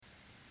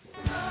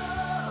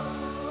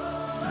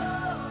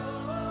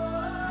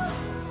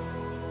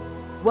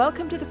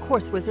Welcome to the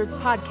Course Wizards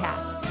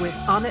podcast with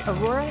Amit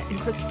Arora and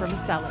Christopher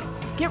Maselli.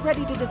 Get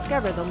ready to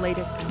discover the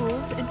latest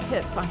tools and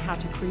tips on how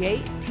to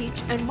create,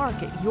 teach, and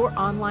market your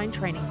online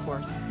training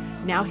course.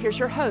 Now here's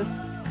your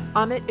hosts,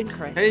 Amit and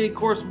Chris. Hey,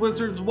 Course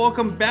Wizards.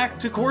 Welcome back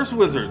to Course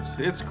Wizards.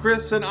 It's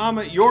Chris and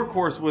Amit, your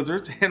Course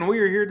Wizards, and we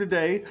are here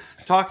today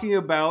talking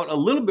about a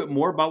little bit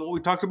more about what we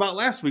talked about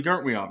last week,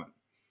 aren't we, Amit?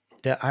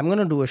 Yeah, I'm going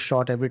to do a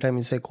shot every time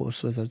you say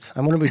Course Wizards.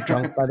 I'm going to be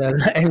drunk by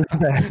the end of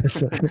the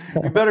episode.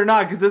 You better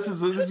not, because this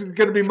is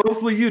going to be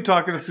mostly you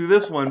talking us through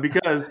this one,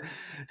 because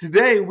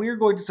today we are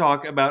going to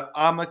talk about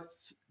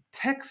Amit's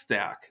tech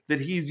stack that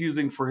he's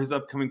using for his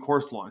upcoming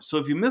course launch. So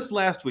if you missed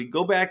last week,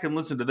 go back and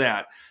listen to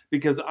that,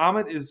 because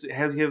Amit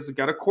has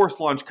got a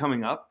course launch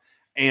coming up,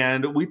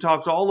 and we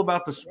talked all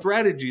about the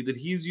strategy that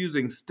he's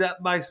using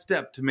step by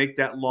step to make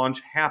that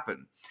launch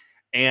happen.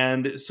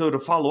 And so to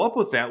follow up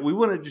with that, we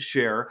wanted to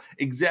share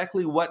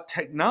exactly what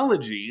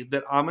technology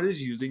that Amit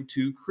is using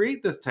to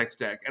create this tech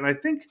stack. And I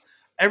think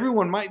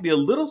everyone might be a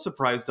little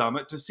surprised,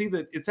 Amit, to see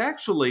that it's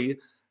actually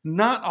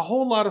not a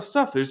whole lot of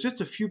stuff. There's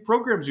just a few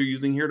programs you're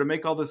using here to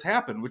make all this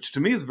happen, which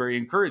to me is very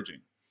encouraging.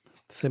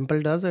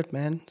 Simple does it,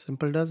 man.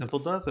 Simple does it.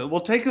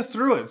 Well, take us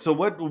through it. So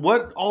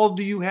what all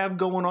do you have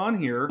going on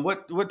here?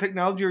 What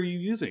technology are you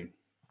using?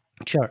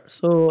 Sure.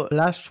 So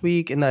last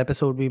week in the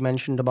episode, we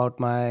mentioned about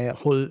my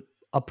whole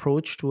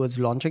approach towards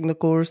launching the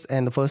course.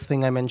 And the first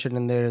thing I mentioned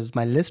in there is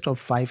my list of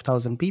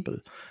 5,000 people.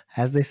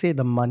 As they say,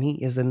 the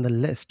money is in the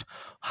list.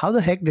 How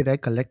the heck did I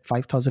collect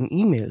 5,000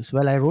 emails?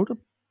 Well, I wrote a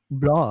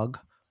blog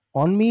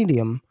on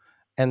Medium,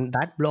 and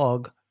that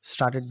blog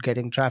started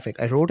getting traffic.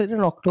 I wrote it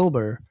in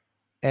October,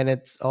 and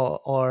it's,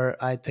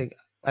 or I think,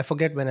 I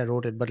forget when I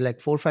wrote it, but like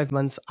 4 or 5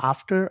 months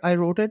after I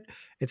wrote it,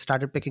 it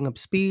started picking up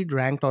speed,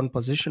 ranked on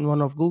position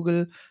 1 of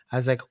Google. I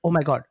was like, oh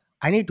my God,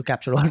 I need to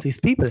capture all these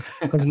people,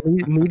 because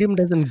Medium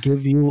doesn't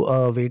give you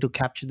a way to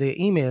capture their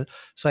email.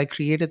 So I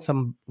created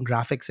some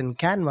graphics in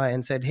Canva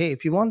and said, hey,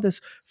 if you want this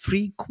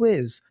free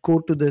quiz, go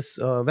to this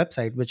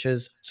website, which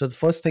is, so the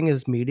first thing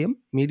is Medium.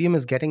 Medium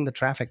is getting the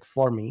traffic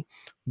for me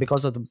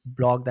because of the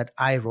blog that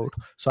I wrote.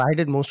 So I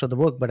did most of the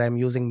work, but I'm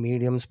using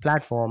Medium's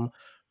platform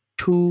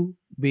to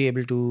be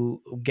able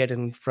to get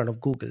in front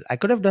of Google. I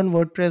could have done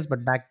WordPress,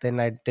 but back then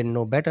I didn't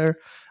know better.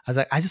 I was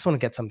like, I just want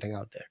to get something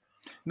out there.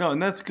 No,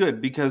 and that's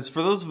good, because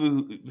for those of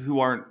you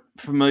who aren't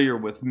familiar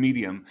with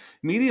Medium,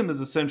 Medium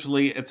is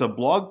essentially, it's a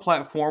blog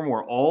platform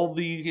where all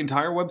the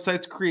entire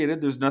website's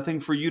created. There's nothing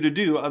for you to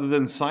do other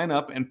than sign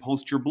up and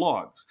post your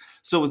blogs.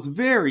 So it's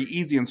very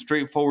easy and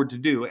straightforward to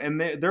do,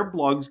 and their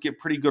blogs get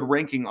pretty good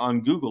ranking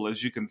on Google,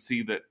 as you can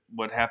see that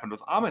what happened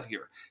with Amit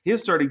here. He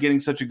has started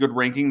getting such a good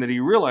ranking that he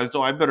realized,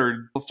 I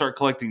better start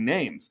collecting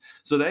names.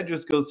 So that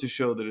just goes to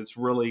show that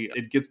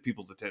it gets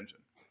people's attention.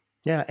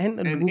 Yeah, and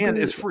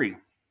it's free.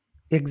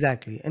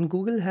 Exactly. And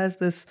Google has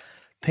this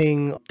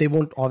thing, they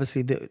won't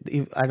obviously,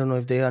 I don't know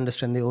if they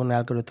understand their own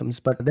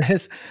algorithms, but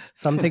there's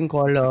something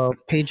called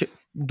page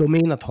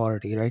domain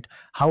authority, right?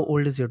 How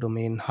old is your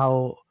domain?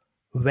 How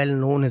well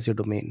known is your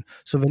domain?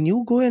 So when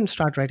you go and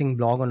start writing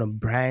blog on a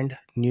brand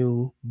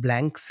new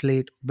blank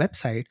slate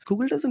website,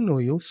 Google doesn't know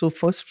you. So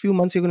first few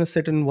months, you're going to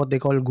sit in what they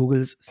call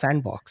Google's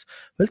sandbox.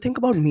 Well, think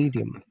about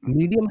Medium.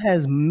 Medium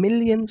has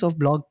millions of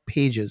blog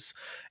pages,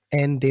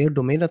 and their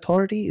domain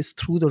authority is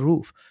through the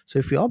roof. So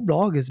if your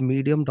blog is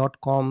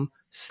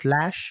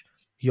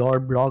medium.com/your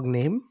blog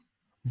name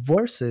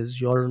versus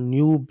your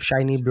new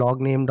shiny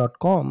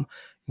blogname.com,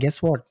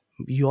 guess what?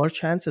 Your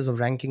chances of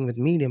ranking with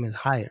Medium is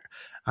higher.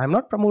 I'm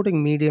not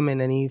promoting Medium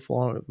in any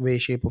way,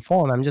 shape, or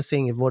form. I'm just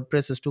saying if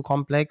WordPress is too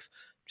complex,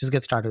 just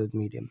get started with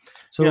Medium.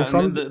 So yeah,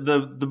 from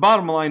the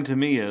bottom line to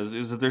me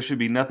is that there should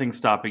be nothing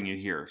stopping you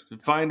here.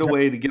 Find a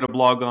way to get a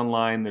blog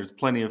online. There's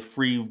plenty of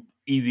free,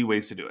 easy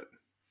ways to do it.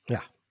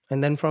 Yeah.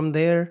 And then from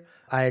there,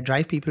 I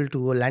drive people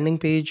to a landing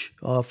page.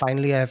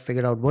 Finally, I have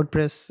figured out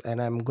WordPress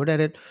and I'm good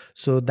at it.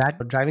 So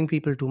that driving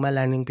people to my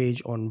landing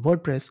page on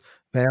WordPress,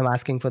 where I'm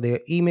asking for their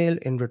email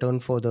in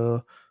return for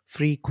the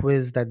free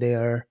quiz that they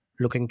are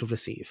looking to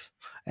receive.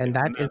 And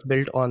that is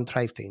built on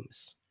Thrive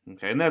Themes.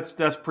 Okay, and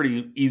that's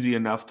pretty easy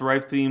enough.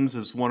 Thrive Themes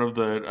is one of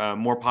the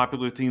more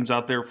popular themes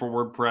out there for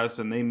WordPress,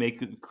 and they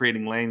make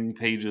creating landing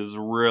pages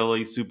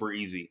really super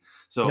easy.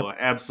 So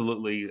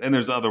absolutely, and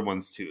there's other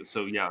ones too.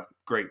 So yeah,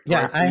 great.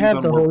 Yeah, I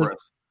have the whole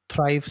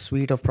Thrive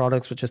suite of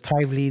products, which is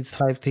Thrive Leads,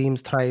 Thrive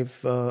Themes,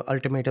 Thrive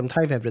Ultimatum,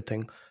 Thrive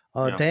everything.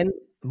 Then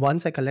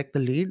once I collect the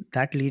lead,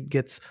 that lead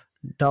gets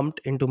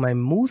dumped into my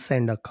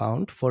MooSend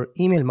account for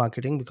email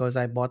marketing, because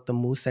I bought the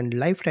MooSend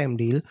lifetime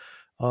deal,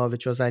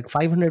 which was like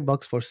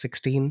 $500 for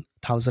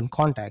 16,000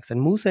 contacts.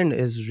 And MooSend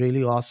is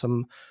really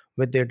awesome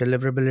with their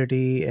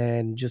deliverability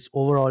and just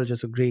overall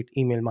just a great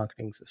email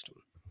marketing system.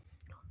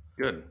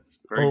 Good.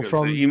 Very good.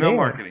 So email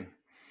marketing.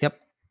 Yep.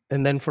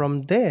 And then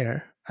from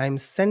there, I'm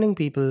sending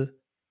people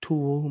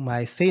to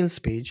my sales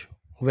page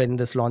when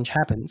this launch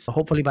happens.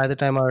 Hopefully by the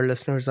time our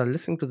listeners are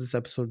listening to this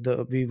episode,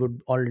 we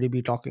would already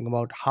be talking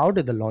about how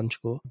did the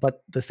launch go.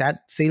 But the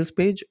sales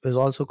page is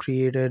also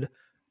created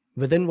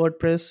within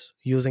WordPress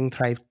using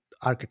Thrive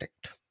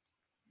Architect,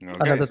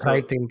 another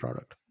Thrive theme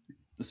product.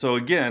 So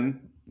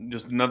again,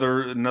 Just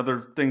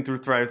another thing through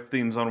Thrive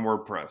Themes on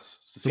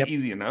WordPress. It's Yep.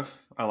 easy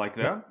enough. I like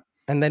that.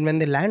 And then when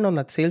they land on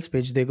that sales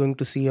page, they're going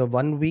to see a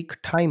 1 week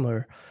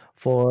timer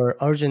for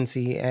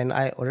urgency. And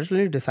I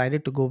originally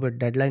decided to go with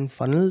Deadline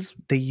Funnels.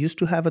 They used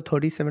to have a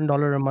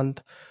 $37 a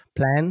month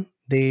plan.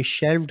 They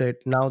shelved it.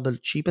 Now the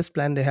cheapest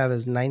plan they have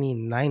is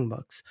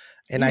 $99.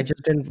 And I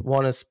just didn't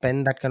want to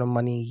spend that kind of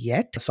money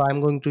yet. So I'm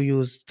going to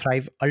use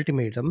Thrive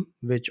Ultimatum,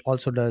 which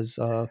also does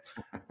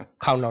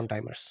countdown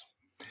timers.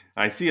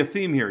 I see a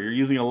theme here. You're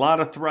using a lot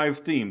of Thrive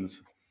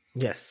themes.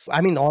 Yes.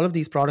 I mean, all of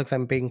these products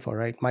I'm paying for,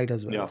 right? Might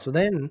as well. Yeah. So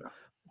then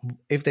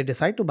if they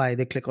decide to buy,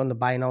 they click on the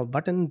buy now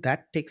button.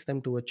 That takes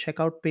them to a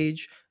checkout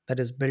page that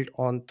is built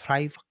on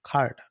Thrive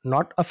Cart,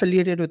 not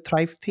affiliated with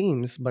Thrive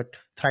Themes, but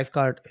Thrive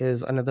Cart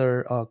is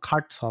another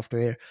cart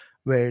software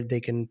where they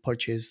can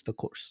purchase the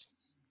course.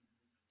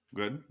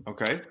 Good.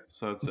 Okay.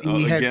 So it's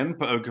We had- again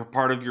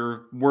part of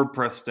your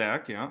WordPress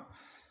stack. Yeah.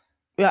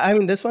 Yeah, I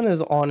mean, this one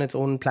is on its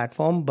own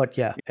platform, but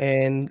yeah.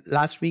 And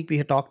last week we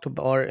had talked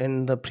about, or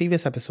in the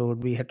previous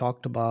episode, we had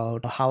talked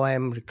about how I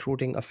am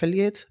recruiting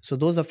affiliates. So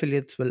those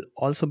affiliates will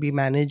also be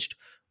managed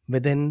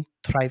within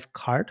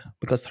ThriveCart,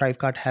 because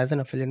ThriveCart has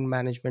an affiliate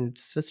management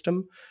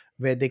system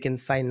where they can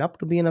sign up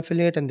to be an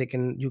affiliate, and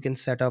you can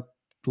set up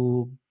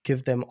to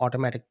give them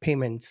automatic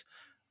payments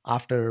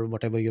after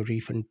whatever your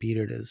refund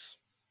period is.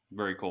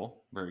 Very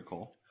cool. Very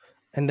cool.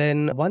 And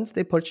then once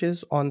they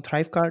purchase on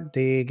ThriveCart,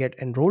 they get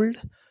enrolled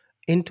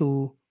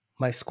into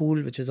my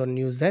school, which is on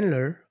New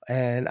Zenler,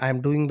 and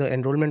I'm doing the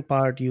enrollment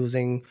part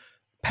using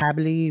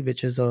Pabbly,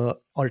 which is a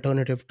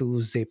alternative to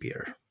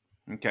Zapier.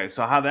 Okay,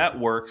 so how that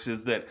works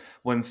is that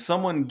when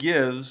someone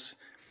gives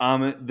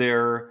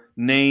their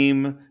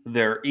name,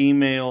 their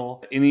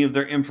email, any of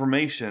their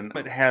information,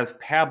 it has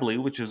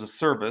Pabbly, which is a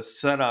service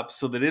set up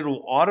so that it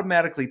will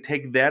automatically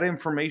take that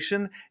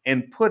information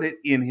and put it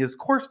in his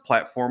course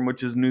platform,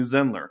 which is New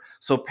Zenler.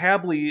 So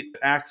Pabbly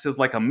acts as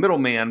like a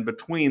middleman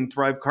between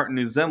ThriveCart and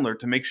New Zenler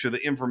to make sure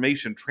the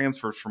information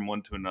transfers from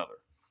one to another.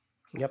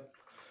 Yep.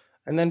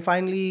 And then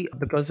finally,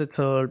 because it's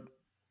a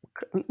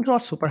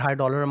not super high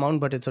dollar amount,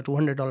 but it's a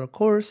 $200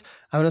 course,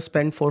 I'm going to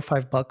spend $4 or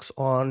 $5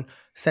 on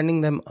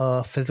sending them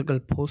a physical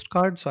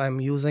postcard. So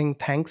I'm using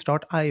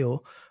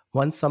thanks.io.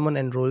 Once someone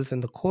enrolls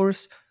in the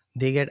course,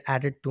 they get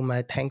added to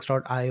my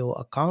thanks.io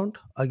account,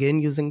 again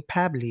using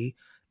Pabbly.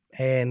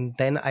 And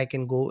then I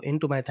can go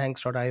into my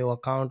thanks.io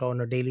account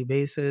on a daily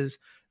basis,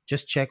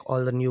 just check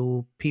all the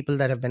new people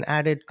that have been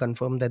added,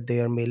 confirm that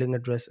their mailing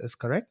address is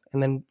correct,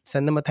 and then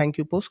send them a thank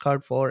you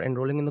postcard for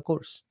enrolling in the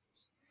course.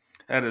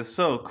 That is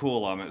so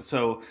cool, Amit.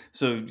 So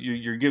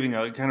you're giving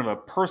a kind of a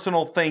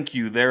personal thank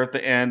you there at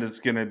the end. It's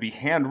going to be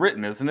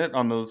handwritten, isn't it,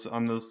 on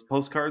those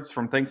postcards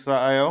from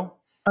Thanks.io?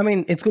 I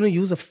mean, it's going to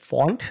use a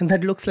font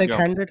that looks like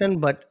handwritten,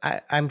 but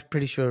I'm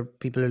pretty sure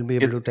people will be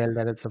able to tell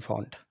that it's a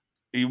font.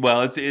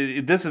 Well,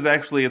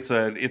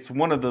 it's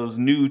one of those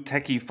new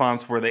techie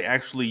fonts where they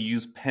actually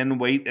use pen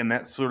weight and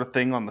that sort of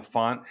thing on the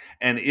font,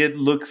 and it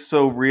looks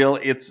so real.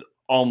 It's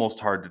almost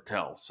hard to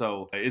tell.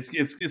 So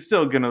it's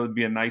still going to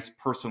be a nice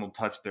personal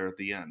touch there at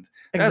the end.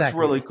 That's Exactly.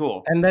 really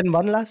cool. And then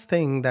one last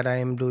thing that I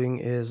am doing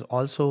is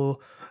also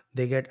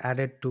they get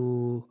added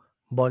to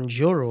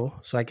Bonjoro,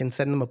 so I can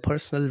send them a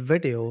personal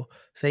video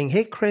saying,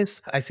 "Hey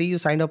Chris, I see you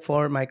signed up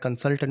for my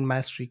consultant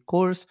mastery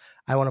course.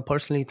 I want to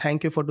personally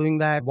thank you for doing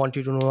that. Want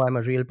you to know I'm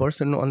a real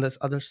person on this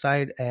other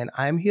side, and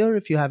I'm here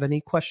if you have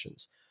any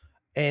questions."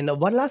 And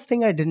one last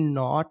thing I did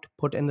not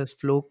put in this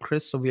flow,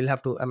 Chris, so we'll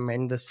have to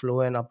amend this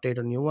flow and update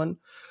a new one.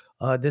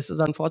 This is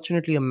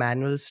unfortunately a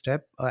manual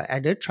step. I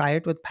did try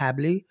it with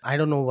Pabbly. I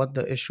don't know what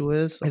the issue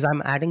is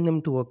I'm adding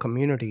them to a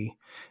community.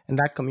 And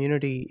that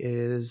community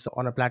is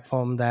on a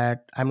platform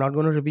that I'm not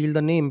going to reveal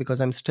the name because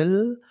I'm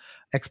still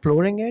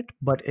exploring it.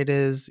 But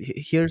here's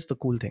the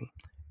cool thing.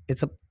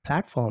 It's a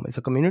platform. It's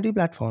a community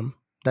platform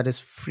that is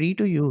free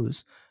to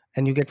use.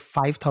 And you get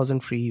 5,000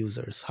 free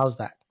users. How's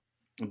that?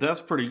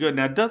 That's pretty good.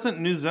 Now, doesn't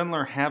New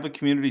Zenler have a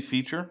community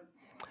feature?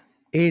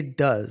 It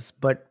does,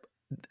 but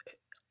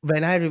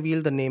when I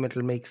reveal the name,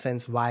 it'll make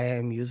sense why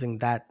I'm using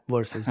that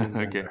versus New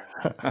Zenler.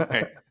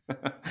 Okay.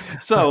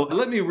 So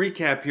let me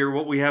recap here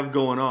what we have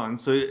going on.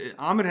 So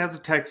Amit has a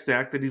tech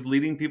stack that he's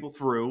leading people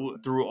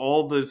through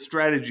all the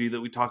strategy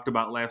that we talked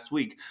about last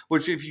week,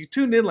 which if you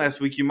tuned in last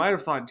week, you might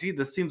have thought, gee,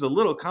 this seems a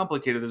little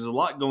complicated. There's a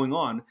lot going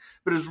on,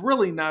 but it's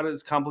really not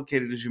as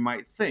complicated as you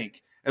might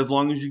think, as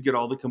long as you get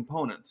all the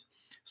components.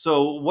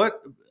 So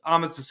what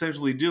Amit's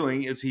essentially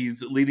doing is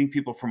he's leading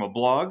people from a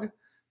blog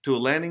to a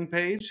landing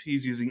page.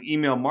 He's using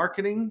email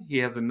marketing. He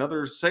has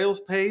another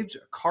sales page,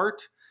 a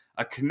cart,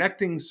 a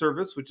connecting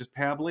service, which is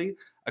Pabbly,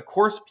 a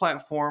course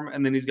platform,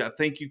 and then he's got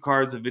thank you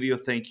cards, a video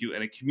thank you,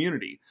 and a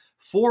community.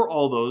 For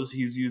all those,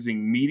 he's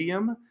using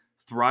Medium,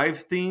 Thrive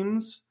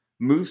Themes,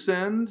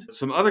 Moosend,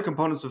 some other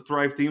components of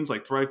Thrive Themes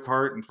like Thrive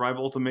Cart and Thrive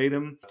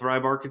Ultimatum,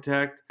 Thrive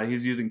Architect.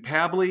 He's using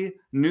Pabbly,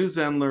 New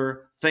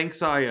Zenler,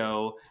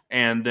 Thanks.io,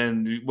 and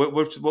then what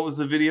was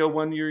the video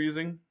one you're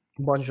using?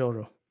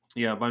 Bonjoro.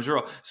 Yeah,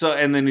 Bonjour. So,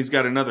 and then he's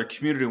got another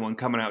community one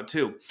coming out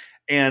too.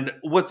 And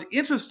what's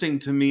interesting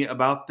to me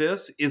about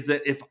this is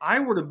that if I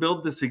were to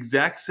build this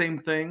exact same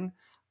thing,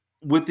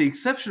 with the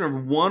exception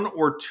of one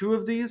or two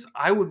of these,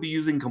 I would be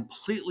using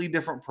completely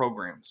different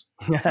programs.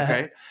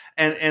 Okay.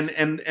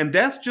 And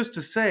that's just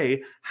to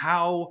say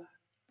how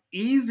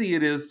easy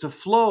it is to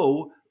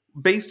flow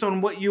based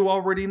on what you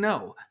already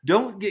know.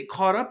 Don't get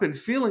caught up in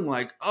feeling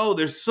like, oh,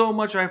 there's so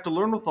much I have to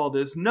learn with all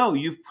this. No,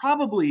 you've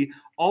probably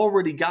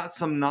already got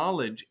some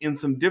knowledge in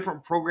some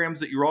different programs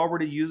that you're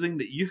already using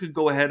that you could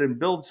go ahead and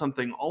build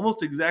something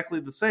almost exactly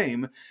the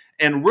same.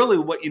 And really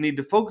what you need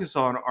to focus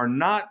on are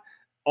not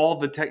all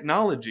the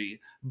technology,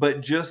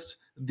 but just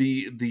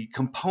the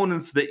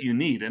components that you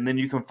need. And then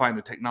you can find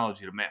the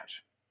technology to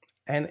match.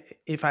 And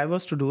if I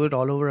was to do it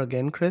all over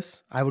again,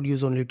 Chris, I would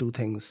use only two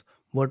things: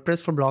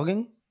 WordPress for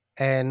blogging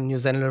and New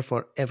Zenler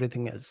for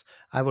everything else.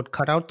 I would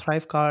cut out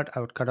Thrivecart. I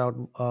would cut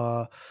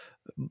out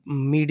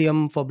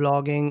Medium for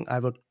blogging. I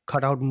would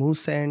cut out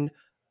Moosend.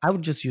 I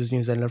would just use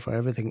New Zenler for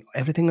everything.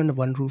 Everything under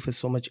one roof is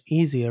so much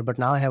easier. But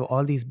now I have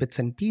all these bits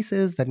and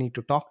pieces that need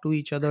to talk to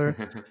each other.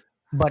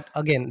 But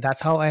again,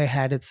 that's how I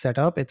had it set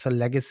up. It's a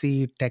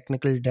legacy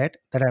technical debt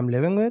that I'm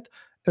living with.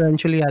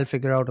 Eventually, I'll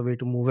figure out a way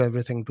to move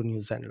everything to New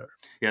Zenler.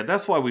 Yeah,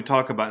 that's why we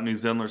talk about New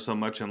Zenler so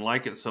much and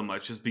like it so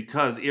much, is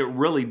because it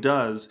really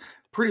does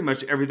pretty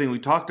much everything we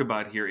talked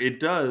about here. It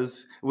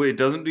does, well, it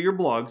doesn't do your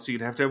blog, so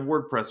you'd have to have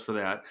WordPress for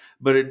that,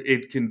 but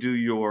it can do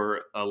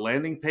your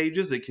landing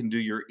pages, it can do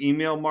your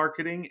email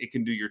marketing, it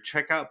can do your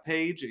checkout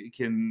page, it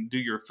can do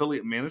your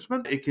affiliate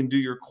management, it can do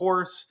your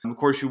course. Of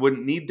course, you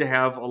wouldn't need to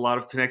have a lot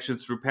of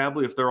connections through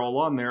Pabbly if they're all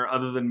on there,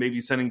 other than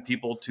maybe sending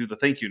people to the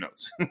thank you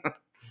notes.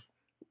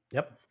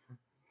 Yep.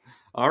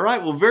 All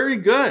right, well, very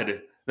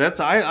good.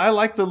 I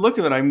like the look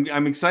of it.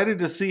 I'm excited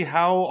to see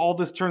how all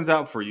this turns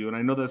out for you, and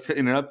I know that's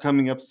in an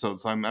upcoming episode,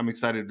 so I'm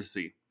excited to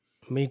see.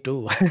 Me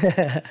too.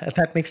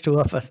 That makes two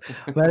of us.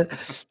 Well,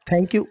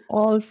 thank you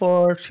all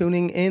for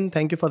tuning in.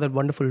 Thank you for that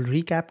wonderful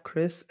recap,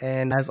 Chris.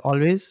 And as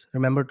always,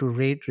 remember to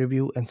rate,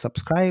 review, and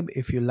subscribe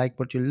if you like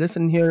what you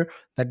listen here.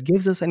 That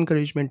gives us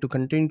encouragement to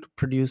continue to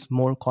produce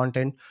more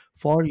content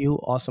for you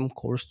awesome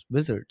course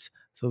wizards.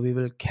 So we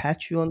will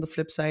catch you on the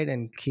flip side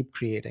and keep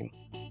creating.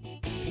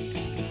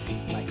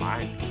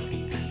 Bye.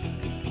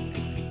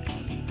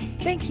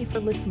 Thank you for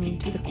listening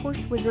to the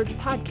Course Wizards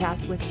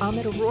podcast with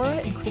Amit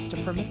Arora and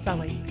Christopher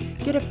Maselli.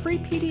 Get a free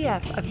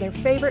PDF of their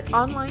favorite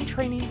online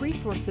training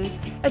resources,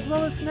 as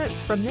well as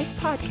notes from this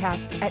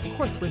podcast at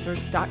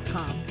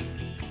coursewizards.com.